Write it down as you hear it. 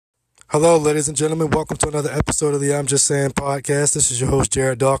Hello, ladies and gentlemen. Welcome to another episode of the I'm Just Saying podcast. This is your host,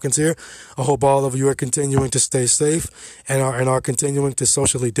 Jared Dawkins here. I hope all of you are continuing to stay safe and are continuing to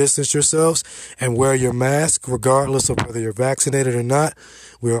socially distance yourselves and wear your mask, regardless of whether you're vaccinated or not.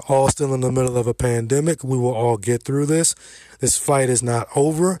 We are all still in the middle of a pandemic. We will all get through this. This fight is not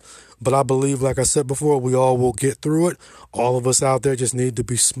over, but I believe, like I said before, we all will get through it. All of us out there just need to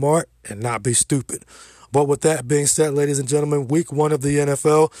be smart and not be stupid. But with that being said, ladies and gentlemen, week 1 of the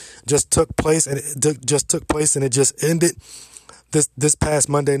NFL just took place and it just ended this past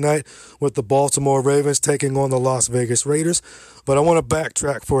Monday night with the Baltimore Ravens taking on the Las Vegas Raiders. But I want to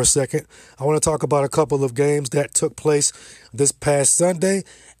backtrack for a second. I want to talk about a couple of games that took place this past Sunday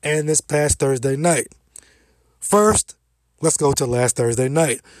and this past Thursday night. First, let's go to last Thursday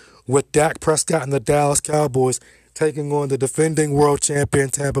night with Dak Prescott and the Dallas Cowboys taking on the defending world champion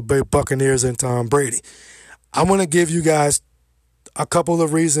Tampa Bay Buccaneers and Tom Brady. I'm going to give you guys a couple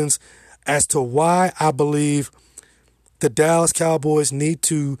of reasons as to why I believe the Dallas Cowboys need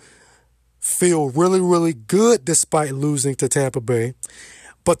to feel really, really good despite losing to Tampa Bay,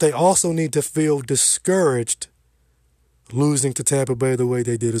 but they also need to feel discouraged losing to Tampa Bay the way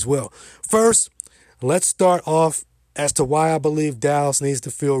they did as well. First, let's start off as to why I believe Dallas needs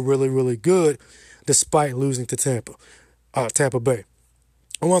to feel really, really good despite losing to Tampa Bay.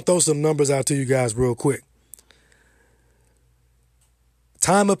 I want to throw some numbers out to you guys real quick.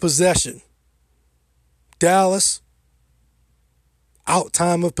 Time of possession. Dallas out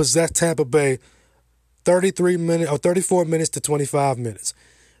time of possession Tampa Bay 34 minutes to 25 minutes.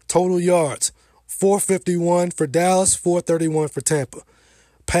 Total yards 451 for Dallas, 431 for Tampa.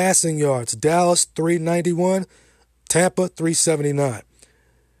 Passing yards, Dallas 391, Tampa 379.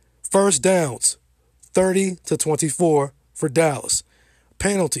 First downs 30 to 24 for Dallas.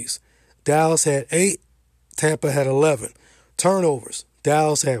 Penalties, Dallas had 8, Tampa had 11. Turnovers,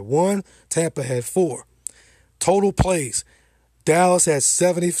 Dallas had 1, Tampa had 4. Total plays, Dallas had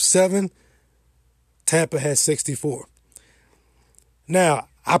 77, Tampa had 64. Now,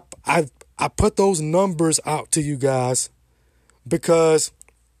 I put those numbers out to you guys because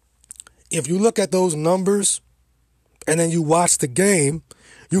if you look at those numbers and then you watch the game,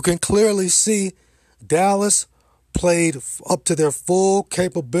 you can clearly see Dallas played up to their full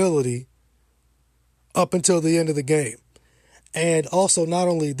capability up until the end of the game. And also, not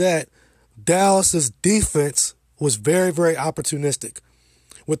only that, Dallas's defense was very, very opportunistic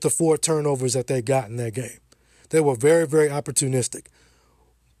with the 4 turnovers that they got in that game. They were very, very opportunistic.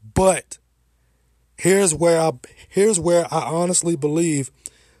 But here's where I honestly believe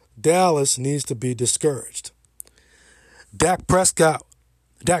Dallas needs to be discouraged. Dak Prescott,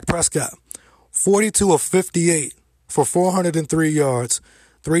 42 of 58 for 403 yards,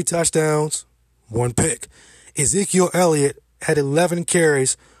 3 touchdowns, 1 pick. Ezekiel Elliott had 11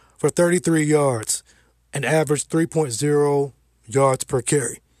 carries for 33 yards and averaged 3.0 yards per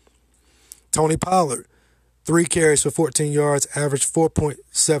carry. Tony Pollard, 3 carries for 14 yards, averaged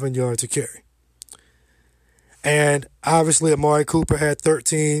 4.7 yards a carry. And obviously, Amari Cooper had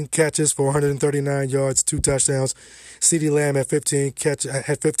 13 catches for 139 yards, 2 touchdowns. CeeDee Lamb had 15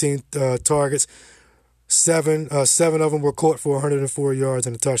 targets. Seven of them were caught for 104 yards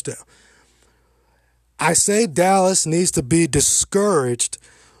and a touchdown. I say Dallas needs to be discouraged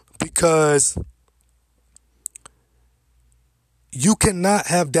because you cannot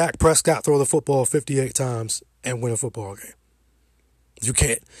have Dak Prescott throw the football 58 times and win a football game. You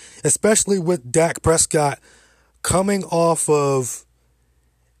can't. Especially with Dak Prescott coming off of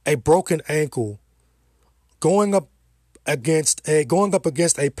a broken ankle, going up against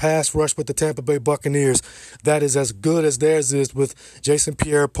a pass rush with the Tampa Bay Buccaneers that is as good as theirs is with Jason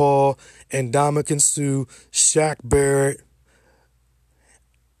Pierre-Paul and Ndamukong Suh, Shaq Barrett,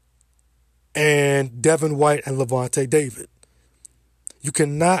 and Devin White and Levante David. You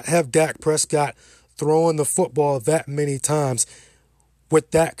cannot have Dak Prescott throwing the football that many times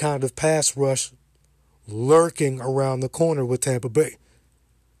with that kind of pass rush lurking around the corner with Tampa Bay.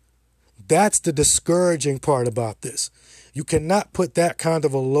 That's the discouraging part about this. You cannot put that kind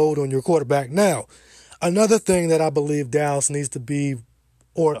of a load on your quarterback. Now, another thing that I believe Dallas needs to be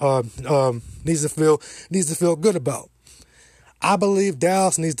needs to feel good about. I believe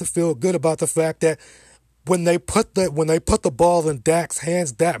Dallas needs to feel good about the fact that when they put the ball in Dak's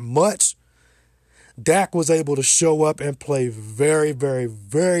hands that much, Dak was able to show up and play very, very,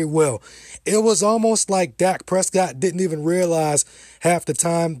 very well. It was almost like Dak Prescott didn't even realize half the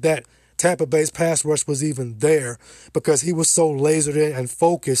time that Tampa Bay's pass rush was even there because he was so lasered in and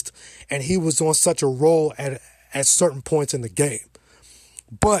focused, and he was on such a roll at certain points in the game.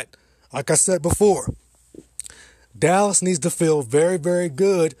 But, like I said before, Dallas needs to feel very, very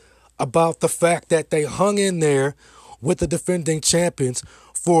good about the fact that they hung in there with the defending champions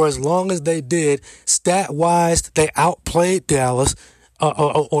for as long as they did. Stat-wise, they outplayed Dallas,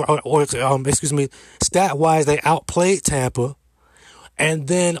 stat-wise, they outplayed Tampa. And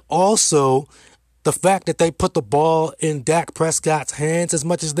then also the fact that they put the ball in Dak Prescott's hands as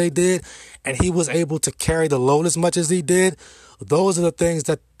much as they did, and he was able to carry the load as much as he did. Those are the things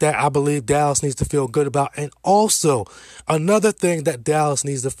that I believe Dallas needs to feel good about. And also, another thing that Dallas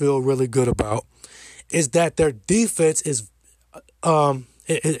needs to feel really good about is that their defense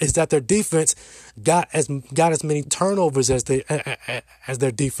got as many turnovers as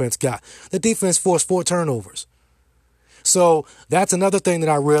their defense got. The defense forced 4 turnovers. So that's another thing that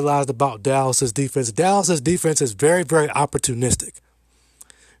I realized about Dallas's defense. Dallas's defense is very, very opportunistic.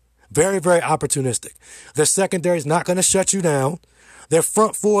 Very, very opportunistic. Their secondary is not going to shut you down. Their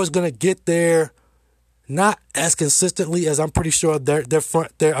front four is going to get there not as consistently as I'm pretty sure the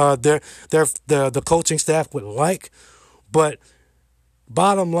coaching staff would like. But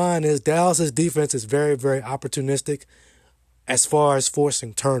bottom line is Dallas's defense is very, very opportunistic as far as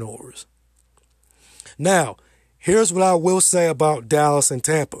forcing turnovers. Now, here's what I will say about Dallas and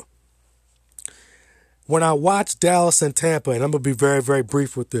Tampa. When I watch Dallas and Tampa, and I'm going to be very, very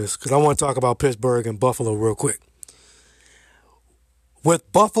brief with this because I want to talk about Pittsburgh and Buffalo real quick. With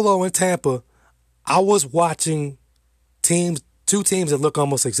Buffalo and Tampa, I was watching two teams that look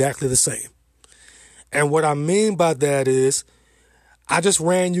almost exactly the same. And what I mean by that is I just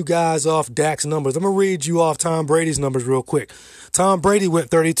ran you guys off Dak's numbers. I'm going to read you off Tom Brady's numbers real quick. Tom Brady went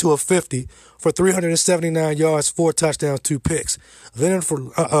 32 of 50 for 379 yards, 4 touchdowns, 2 picks. Leonard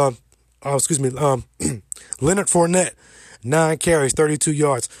Fournette, 9 carries, 32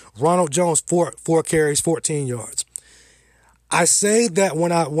 yards. Ronald Jones, 4 carries, 14 yards. I say that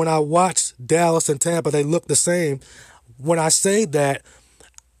when I watch Dallas and Tampa, they look the same. When I say that,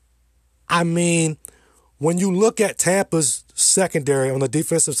 I mean, when you look at Tampa's secondary on the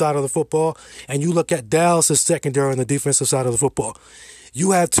defensive side of the football and you look at Dallas's secondary on the defensive side of the football,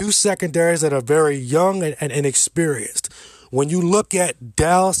 you have 2 secondaries that are very young and inexperienced. When you look at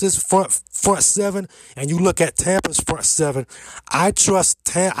Dallas's front 7 and you look at Tampa's front 7, I trust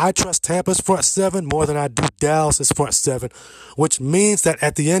Tampa's front 7 more than I do Dallas's front 7, which means that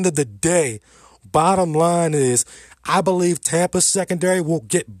at the end of the day, bottom line is I believe Tampa's secondary will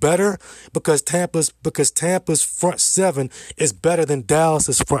get better because Tampa's front 7 is better than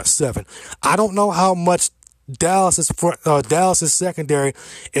Dallas's front 7. I don't know how much Dallas's secondary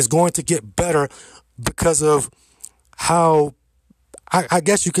is going to get better because of how, I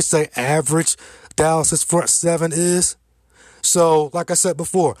guess you could say, average Dallas's front 7 is. So, like I said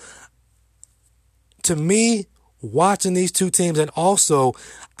before, to me, watching these two teams, and also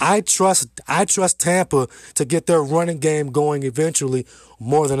I trust Tampa to get their running game going eventually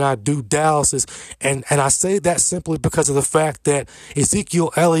more than I do Dallas's. And I say that simply because of the fact that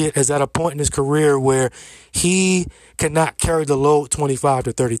Ezekiel Elliott is at a point in his career where he cannot carry the load 25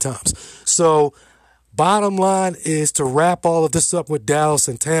 to 30 times. So, bottom line is to wrap all of this up with Dallas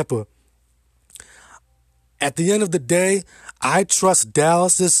and Tampa. At the end of the day, I trust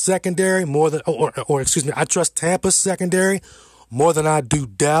Dallas's secondary more than, I trust Tampa's secondary more than I do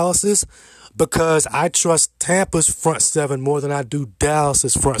Dallas's because I trust Tampa's front 7 more than I do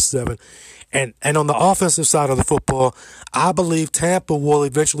Dallas's front 7. And on the offensive side of the football, I believe Tampa will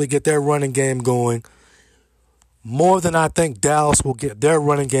eventually get their running game going more than I think Dallas will get their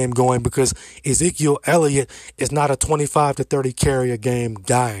running game going because Ezekiel Elliott is not a 25 to 30 carry a game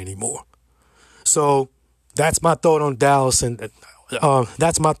guy anymore. So that's my thought on Dallas and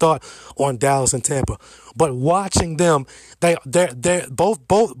Tampa. But watching them, they're both.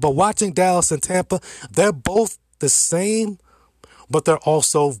 But watching Dallas and Tampa, they're both the same, but they're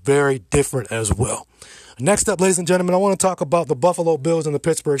also very different as well. Next up, ladies and gentlemen, I want to talk about the Buffalo Bills and the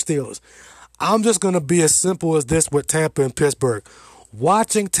Pittsburgh Steelers. I'm just going to be as simple as this with Tampa and Pittsburgh.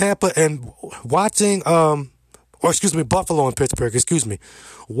 Watching Buffalo and Pittsburgh,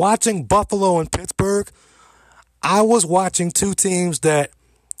 Watching Buffalo and Pittsburgh, I was watching two teams that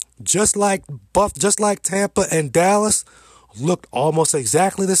just like Tampa and Dallas looked almost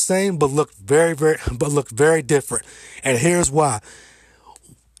exactly the same, but looked very different. And here's why.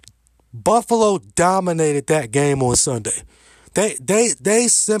 Buffalo dominated that game on Sunday. They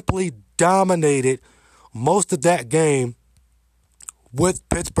simply dominated most of that game with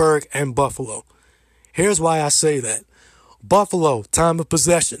Pittsburgh and Buffalo. Here's why I say that. Buffalo, time of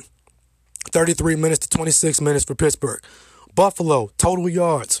possession, 33 minutes to 26 minutes for Pittsburgh. Buffalo, total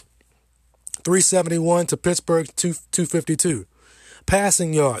yards, 371 to Pittsburgh, 252.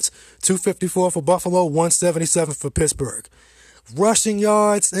 Passing yards, 254 for Buffalo, 177 for Pittsburgh. Rushing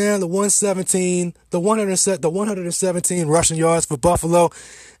yards, and the 117 rushing yards for Buffalo,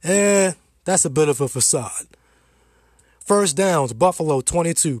 that's a bit of a facade. First downs, Buffalo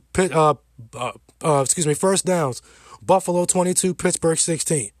 22. First downs, Buffalo 22, Pittsburgh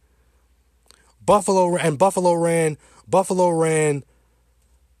 16. Buffalo ran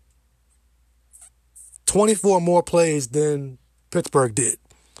 24 more plays than Pittsburgh did.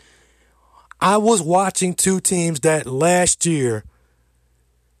 I was watching two teams that last year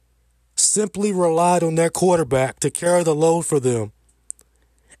simply relied on their quarterback to carry the load for them,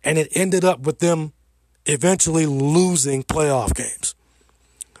 and it ended up with them eventually losing playoff games.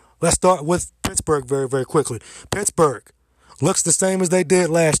 Let's start with Pittsburgh very, very quickly. Pittsburgh looks the same as they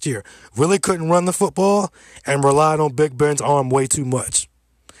did last year. Really couldn't run the football and relied on Big Ben's arm way too much.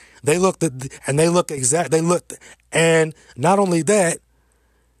 And not only that,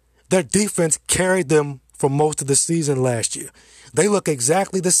 their defense carried them for most of the season last year. They look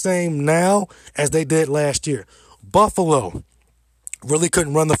exactly the same now as they did last year. Buffalo really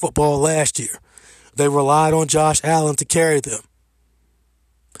couldn't run the football last year. They relied on Josh Allen to carry them.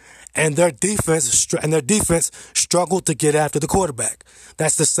 And their defense struggled to get after the quarterback.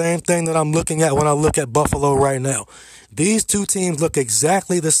 That's the same thing that I'm looking at when I look at Buffalo right now. These two teams look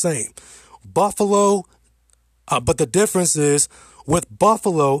exactly the same. Buffalo, but the difference is with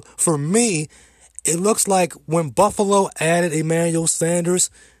Buffalo, for me, it looks like when Buffalo added Emmanuel Sanders,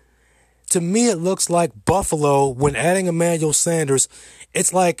 to me it looks like Buffalo, when adding Emmanuel Sanders,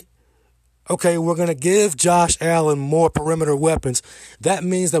 it's like, okay, we're going to give Josh Allen more perimeter weapons. That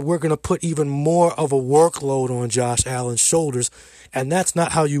means that we're going to put even more of a workload on Josh Allen's shoulders, and that's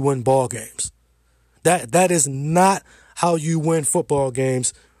not how you win ball games. That is not how you win football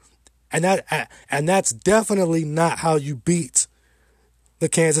games, and that's definitely not how you beat the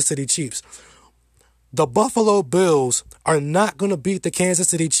Kansas City Chiefs. The Buffalo Bills are not going to beat the Kansas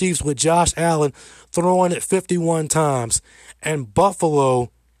City Chiefs with Josh Allen throwing it 51 times and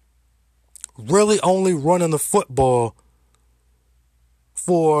Buffalo really only running the football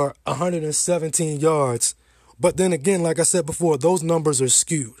for 117 yards. But then again, like I said before, those numbers are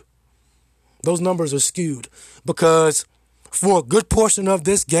skewed. Because for a good portion of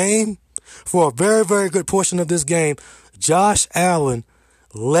this game, for a very, very good portion of this game, Josh Allen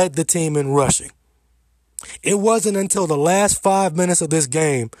led the team in rushing. It wasn't until the last 5 minutes of this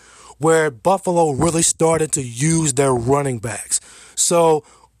game where Buffalo really started to use their running backs. So,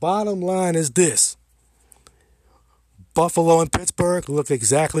 bottom line is this. Buffalo and Pittsburgh look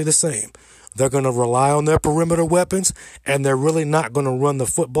exactly the same. They're going to rely on their perimeter weapons, and they're really not going to run the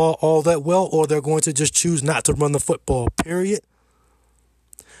football all that well, or they're going to just choose not to run the football, period.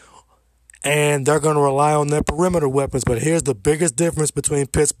 And they're going to rely on their perimeter weapons. But here's the biggest difference between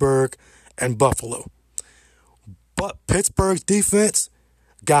Pittsburgh and Buffalo. But Pittsburgh's defense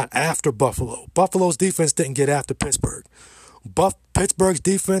got after Buffalo. Buffalo's defense didn't get after Pittsburgh. Pittsburgh's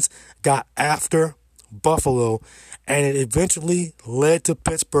defense got after Buffalo, and it eventually led to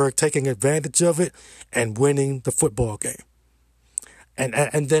Pittsburgh taking advantage of it and winning the football game.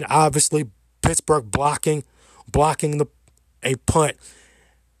 And then obviously Pittsburgh blocking a punt,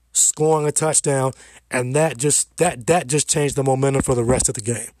 scoring a touchdown, and that just changed the momentum for the rest of the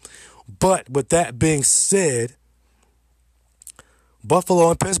game. But with that being said, Buffalo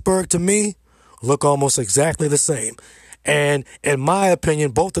and Pittsburgh, to me, look almost exactly the same. And in my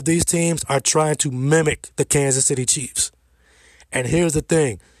opinion, both of these teams are trying to mimic the Kansas City Chiefs. And here's the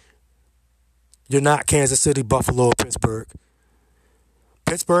thing. You're not Kansas City, Buffalo, or Pittsburgh.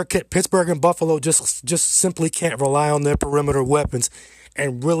 Pittsburgh and Buffalo just simply can't rely on their perimeter weapons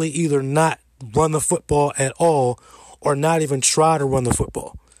and really either not run the football at all or not even try to run the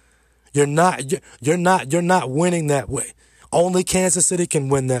football. You're not winning that way. Only Kansas City can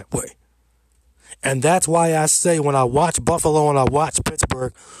win that way. And that's why I say when I watch Buffalo and I watch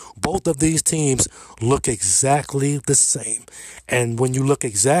Pittsburgh, both of these teams look exactly the same. And when you look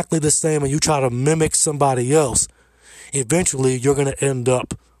exactly the same and you try to mimic somebody else, eventually you're going to end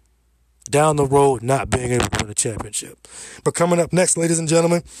up down the road not being able to win a championship. But coming up next, ladies and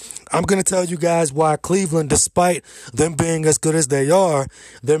gentlemen, I'm going to tell you guys why Cleveland, despite them being as good as they are,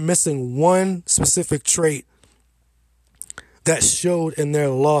 they're missing one specific trait that showed in their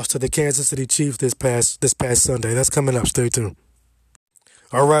loss to the Kansas City Chiefs this past Sunday. That's coming up. Stay tuned.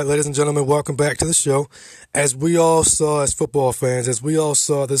 All right, ladies and gentlemen, welcome back to the show. As we all saw as football fans, as we all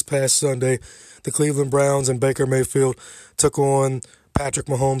saw this past Sunday, the Cleveland Browns and Baker Mayfield took on Patrick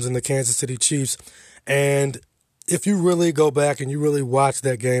Mahomes and the Kansas City Chiefs. And if you really go back and you really watch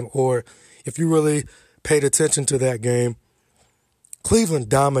that game, or if you really paid attention to that game, Cleveland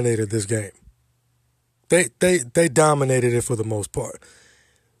dominated this game. They dominated it for the most part.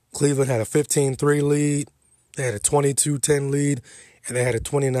 Cleveland had a 15-3 lead, they had a 22-10 lead, and they had a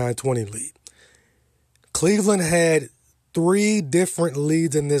 29-20 lead. Cleveland had 3 different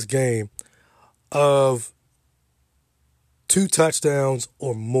leads in this game of 2 touchdowns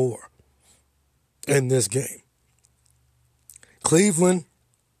or more in this game. Cleveland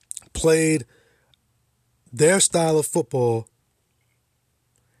played their style of football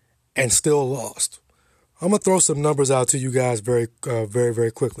and still lost. I'm going to throw some numbers out to you guys very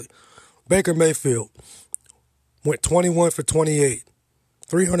quickly. Baker Mayfield went 21 for 28,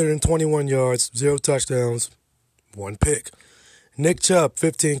 321 yards, 0 touchdowns, 1 pick. Nick Chubb,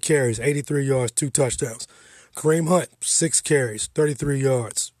 15 carries, 83 yards, 2 touchdowns. Kareem Hunt, 6 carries, 33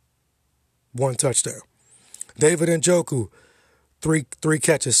 yards, 1 touchdown. David Njoku, 3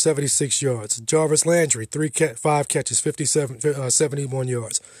 catches, 76 yards. Jarvis Landry, 5 catches, 71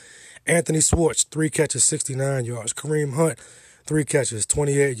 yards. Anthony Schwartz, 3 catches, 69 yards. Kareem Hunt, 3 catches,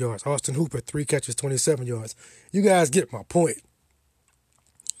 28 yards. Austin Hooper, 3 catches, 27 yards. You guys get my point.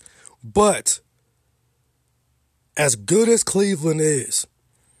 But as good as Cleveland is,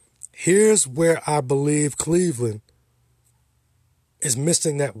 here's where I believe Cleveland is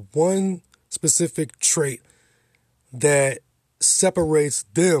missing that one specific trait that separates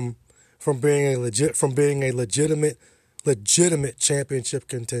them from being a legitimate championship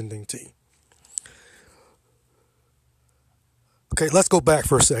contending team. Okay, let's go back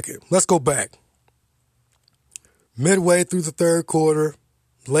for a second. Let's go back. Midway through the third quarter,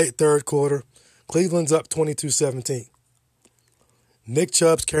 late third quarter, Cleveland's up 22-17. Nick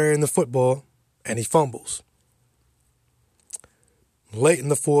Chubb's carrying the football, and he fumbles. Late in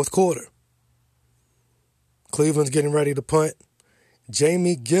the fourth quarter, Cleveland's getting ready to punt.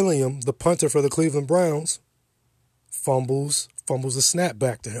 Jamie Gilliam, the punter for the Cleveland Browns, fumbles the snap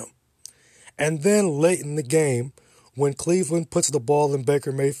back to him. And then late in the game, when Cleveland puts the ball in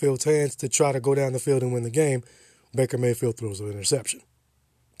Baker Mayfield's hands to try to go down the field and win the game, Baker Mayfield throws an interception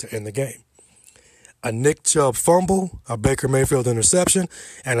to end the game. A Nick Chubb fumble, a Baker Mayfield interception,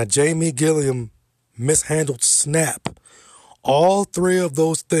 and a Jamie Gilliam mishandled snap. All 3 of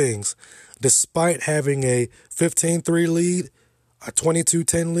those things, despite having a 15-3 lead, a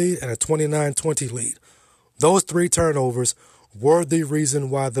 22-10 lead, and a 29-20 lead. Those 3 turnovers were the reason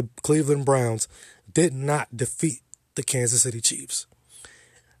why the Cleveland Browns did not defeat the Kansas City Chiefs.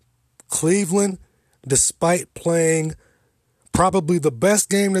 Cleveland, despite playing probably the best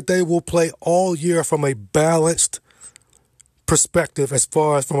game that they will play all year from a balanced perspective, as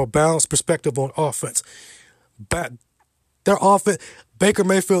far as from a balanced perspective on offense. Their offense, Baker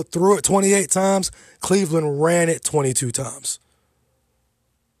Mayfield threw it 28 times, Cleveland ran it 22 times.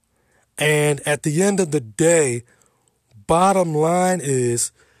 And at the end of the day, bottom line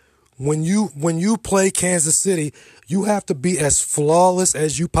is, when you play Kansas City, you have to be as flawless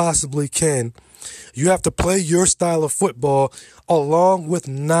as you possibly can. You have to play your style of football along with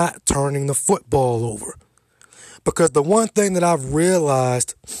not turning the football over. Because the one thing that I've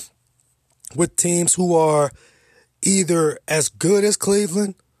realized with teams who are either as good as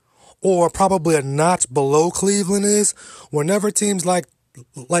Cleveland or probably a notch below Cleveland is, whenever teams like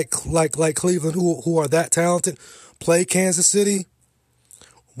Cleveland who are that talented play Kansas City,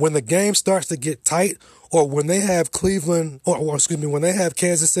 when the game starts to get tight, or when they have when they have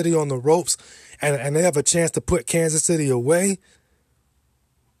Kansas City on the ropes and they have a chance to put Kansas City away,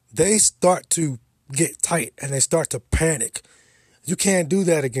 they start to get tight and they start to panic. You can't do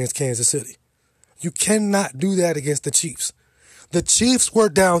that against Kansas City. You cannot do that against the Chiefs. The Chiefs were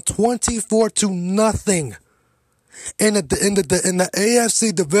down 24-0 in the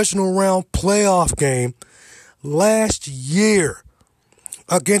AFC divisional round playoff game last year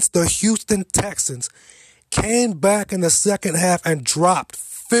against the Houston Texans. Came back in the second half and dropped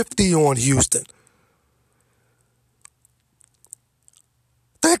 50 on Houston.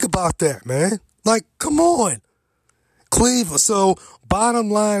 Think about that, man. Like, come on. Cleveland. So, bottom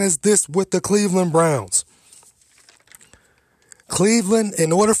line is this with the Cleveland Browns. Cleveland,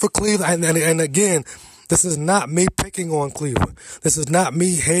 in order for Cleveland, and again, this is not me picking on Cleveland. This is not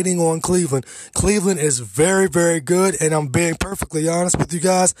me hating on Cleveland. Cleveland is very, very good, and I'm being perfectly honest with you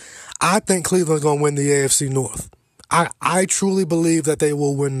guys. I think Cleveland's going to win the AFC North. I truly believe that they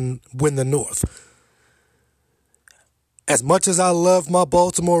will win the North. As much as I love my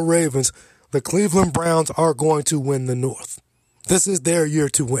Baltimore Ravens, the Cleveland Browns are going to win the North. This is their year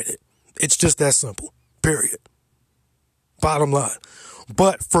to win it. It's just that simple. Period. Bottom line.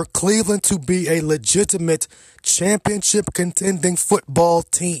 But for Cleveland to be a legitimate championship contending football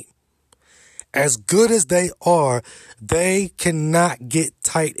team, as good as they are, they cannot get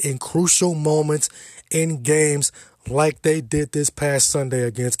tight in crucial moments in games like they did this past Sunday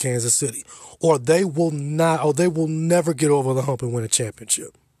against Kansas City, or they will never get over the hump and win a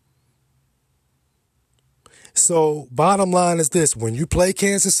championship. So bottom line is this: when you play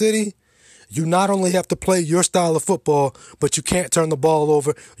Kansas City, you not only have to play your style of football, but you can't turn the ball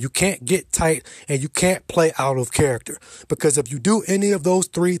over, you can't get tight, and you can't play out of character. Because if you do any of those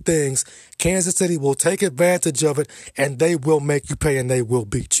three things, Kansas City will take advantage of it, and they will make you pay, and they will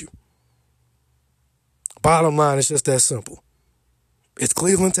beat you. Bottom line, it's just that simple. Is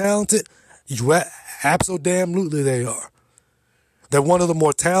Cleveland talented? Absolutely they are. They're one of the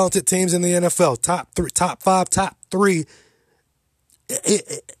more talented teams in the NFL. Top three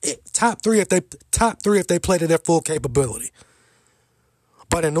if they play to their full capability.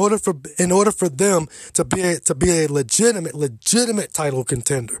 But in order for them to be a legitimate title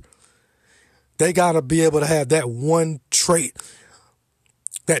contender, they got to be able to have that one trait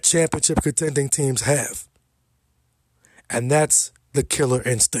that championship contending teams have. And that's the killer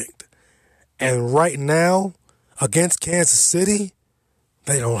instinct. And right now, against Kansas City,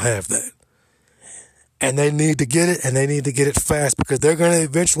 they don't have that. And they need to get it, and they need to get it fast, because they're going to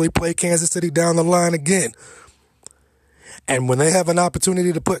eventually play Kansas City down the line again. And when they have an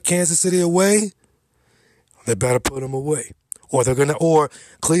opportunity to put Kansas City away, they better put them away. Or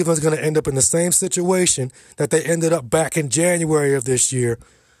Cleveland's going to end up in the same situation that they ended up back in January of this year,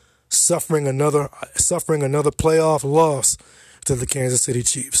 suffering another playoff loss to the Kansas City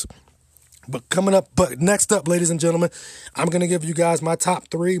Chiefs. But next up, ladies and gentlemen, I'm going to give you guys my top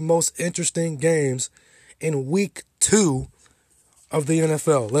 3 most interesting games in week 2 of the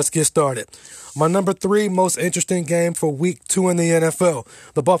NFL. Let's get started. My number 3 most interesting game for week 2 in the NFL,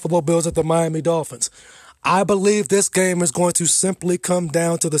 the Buffalo Bills at the Miami Dolphins. I believe this game is going to simply come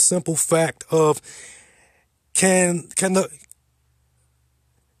down to the simple fact of can the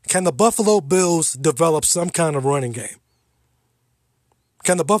Buffalo Bills develop some kind of running game?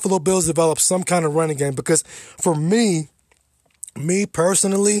 Can the Buffalo Bills develop some kind of running game? Because for me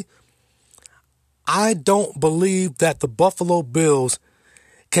personally, I don't believe that the Buffalo Bills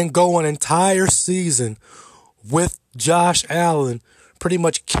can go an entire season with Josh Allen pretty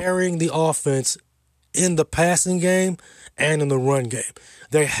much carrying the offense in the passing game and in the run game.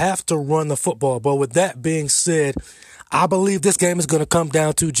 They have to run the football. But with that being said, I believe this game is going to come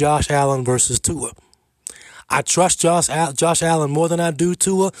down to Josh Allen versus Tua. I trust Josh Allen more than I do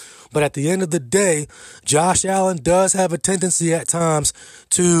Tua, but at the end of the day, Josh Allen does have a tendency at times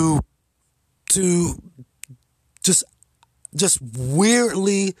to just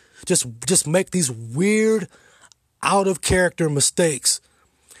weirdly just make these weird out of character mistakes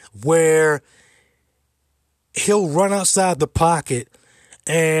where he'll run outside the pocket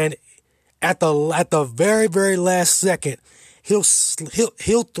and at the very, very last second, he'll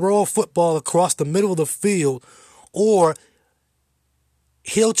throw a football across the middle of the field, or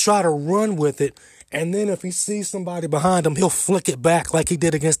he'll try to run with it, and then if he sees somebody behind him, he'll flick it back like he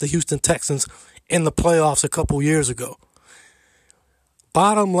did against the Houston Texans in the playoffs a couple years ago.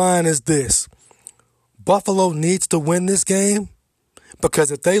 Bottom line is this: Buffalo needs to win this game,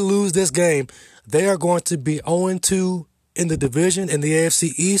 because if they lose this game, they are going to be 0-2 in the division in the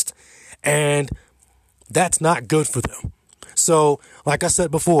AFC East, and that's not good for them. So, like I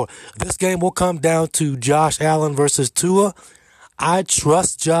said before, this game will come down to Josh Allen versus Tua. I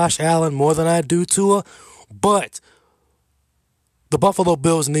trust Josh Allen more than I do Tua, but the Buffalo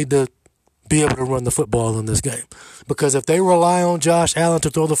Bills need to be able to run the football in this game. Because if they rely on Josh Allen to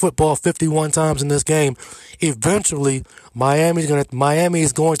throw the football 51 times in this game, eventually Miami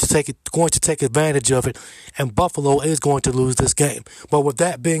is going to take advantage of it, and Buffalo is going to lose this game. But with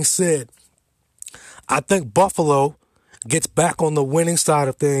that being said, I think Buffalo gets back on the winning side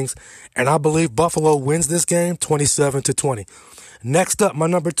of things, and I believe Buffalo wins this game 27-20. Next up, my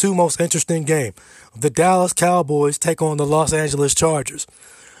number 2 most interesting game. The Dallas Cowboys take on the Los Angeles Chargers.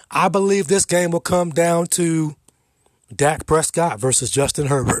 I believe this game will come down to Dak Prescott versus Justin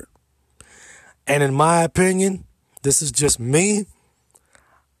Herbert. And in my opinion, this is just me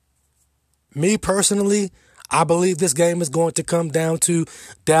personally, I believe this game is going to come down to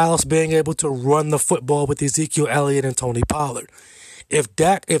Dallas being able to run the football with Ezekiel Elliott and Tony Pollard. If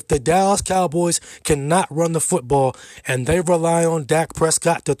the Dallas Cowboys cannot run the football and they rely on Dak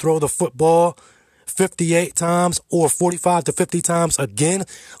Prescott to throw the football 58 times or 45 to 50 times again,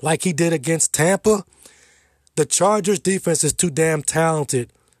 like he did against Tampa, the Chargers defense is too damn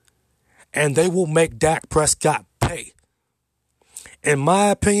talented, and they will make Dak Prescott pay. In my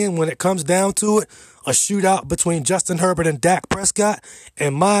opinion, when it comes down to it, a shootout between Justin Herbert and Dak Prescott,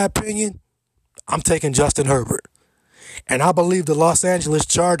 in my opinion, I'm taking Justin Herbert. And I believe the Los Angeles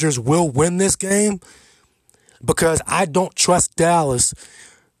Chargers will win this game because I don't trust Dallas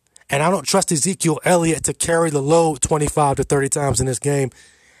and I don't trust Ezekiel Elliott to carry the load 25 to 30 times in this game.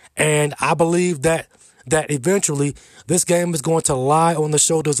 And I believe that eventually this game is going to lie on the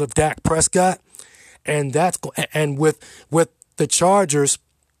shoulders of Dak Prescott. And with the Chargers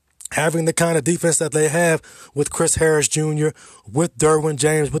having the kind of defense that they have with Chris Harris Jr., with Derwin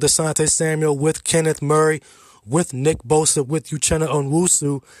James, with Asante Samuel, with Kenneth Murray, with Nick Bosa, with Uchenna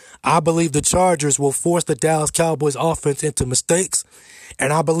Onwusu, I believe the Chargers will force the Dallas Cowboys offense into mistakes.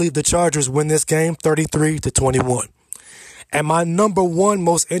 And I believe the Chargers win this game 33-21. And my number one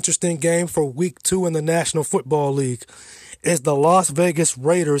most interesting game for week 2 in the National Football League is the Las Vegas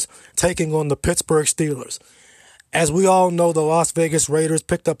Raiders taking on the Pittsburgh Steelers. As we all know, the Las Vegas Raiders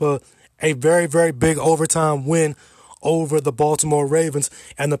picked up a very, very big overtime win over the Baltimore Ravens,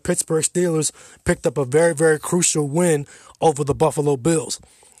 and the Pittsburgh Steelers picked up a very, very crucial win over the Buffalo Bills.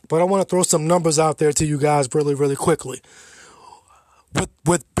 But I want to throw some numbers out there to you guys really, really quickly.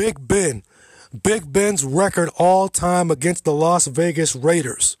 With Big Ben's record all time against the Las Vegas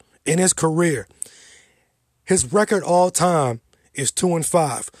Raiders in his career, his record all time is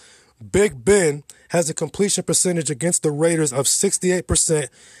 2-5. Big Ben has a completion percentage against the Raiders of 68%.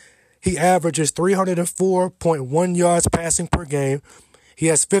 He averages 304.1 yards passing per game. He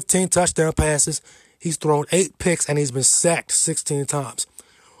has 15 touchdown passes. He's thrown 8 picks, and he's been sacked 16 times.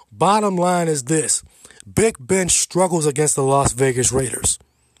 Bottom line is this. Big Ben struggles against the Las Vegas Raiders.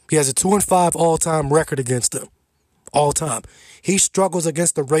 He has a 2-5 all-time record against them. All time. He struggles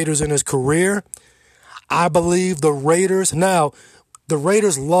against the Raiders in his career. I believe the Raiders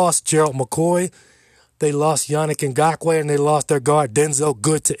lost Gerald McCoy. They lost Yannick Ngakoue, and they lost their guard Denzel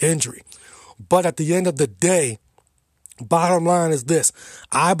Good to injury. But at the end of the day, bottom line is this.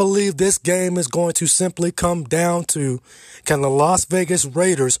 I believe this game is going to simply come down to, can the Las Vegas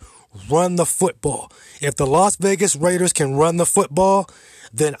Raiders run the football? If the Las Vegas Raiders can run the football,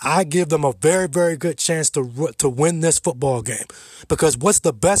 then I give them a very, very good chance to win this football game. Because what's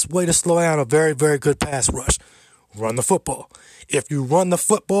the best way to slow down a very, very good pass rush? Run the football. If you run the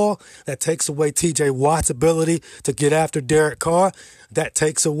football, that takes away T.J. Watt's ability to get after Derek Carr. That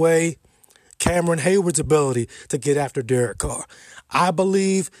takes away Cameron Hayward's ability to get after Derek Carr. I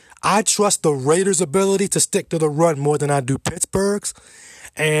trust the Raiders' ability to stick to the run more than I do Pittsburgh's.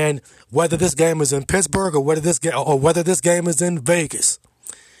 And whether this game is in Pittsburgh or whether this game is in Vegas,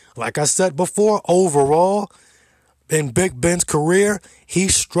 like I said before, overall, in Big Ben's career,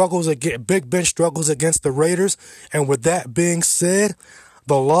 Big Ben struggles against the Raiders. And with that being said,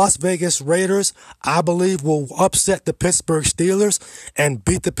 the Las Vegas Raiders, I believe, will upset the Pittsburgh Steelers and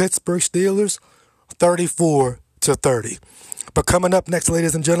beat the Pittsburgh Steelers 34-30. But coming up next,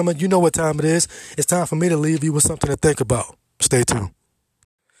 ladies and gentlemen, you know what time it is. It's time for me to leave you with something to think about. Stay tuned.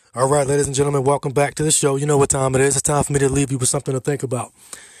 All right, ladies and gentlemen, welcome back to the show. You know what time it is. It's time for me to leave you with something to think about.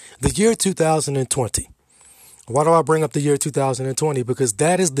 The year 2020. Why do I bring up the year 2020? Because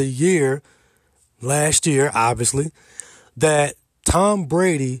that is the year, last year, obviously, that Tom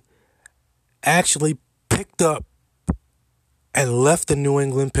Brady actually picked up and left the New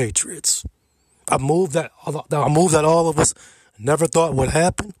England Patriots. A move that all of us never thought would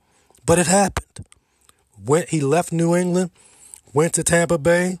happen, but it happened. He left New England, went to Tampa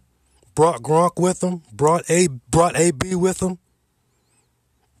Bay, brought Gronk with him, brought AB with him,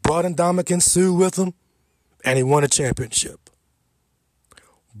 brought in Ndamukong Suh with him, and he won a championship.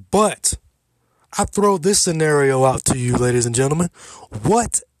 But I throw this scenario out to you, ladies and gentlemen.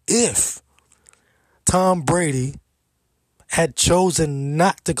 What if Tom Brady had chosen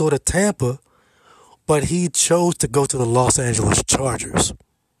not to go to Tampa, but he chose to go to the Los Angeles Chargers?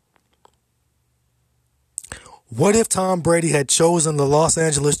 What if Tom Brady had chosen the Los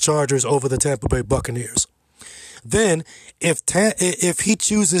Angeles Chargers over the Tampa Bay Buccaneers? Then, if he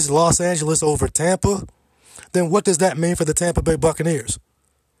chooses Los Angeles over Tampa, then what does that mean for the Tampa Bay Buccaneers?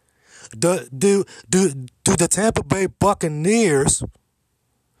 Do the Tampa Bay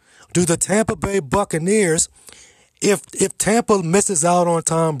Buccaneers, if Tampa misses out on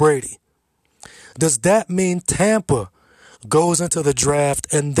Tom Brady, does that mean Tampa goes into the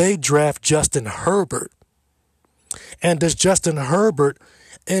draft and they draft Justin Herbert? And does Justin Herbert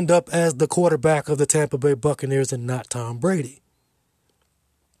end up as the quarterback of the Tampa Bay Buccaneers and not Tom Brady?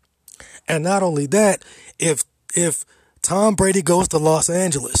 And not only that, if Tom Brady goes to Los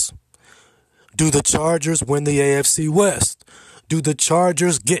Angeles, do the Chargers win the AFC West? Do the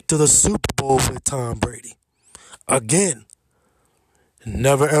Chargers get to the Super Bowl with Tom Brady? Again,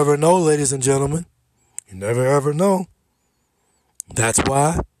 never ever know, ladies and gentlemen. You never ever know. That's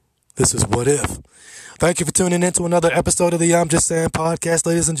why This is What If. Thank you for tuning in to another episode of the I'm Just Saying podcast,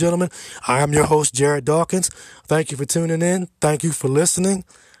 ladies and gentlemen. I am your host, Jared Dawkins. Thank you for tuning in. Thank you for listening.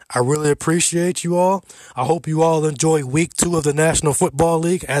 I really appreciate you all. I hope you all enjoy week 2 of the National Football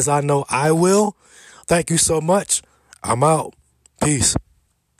League, as I know I will. Thank you so much. I'm out. Peace.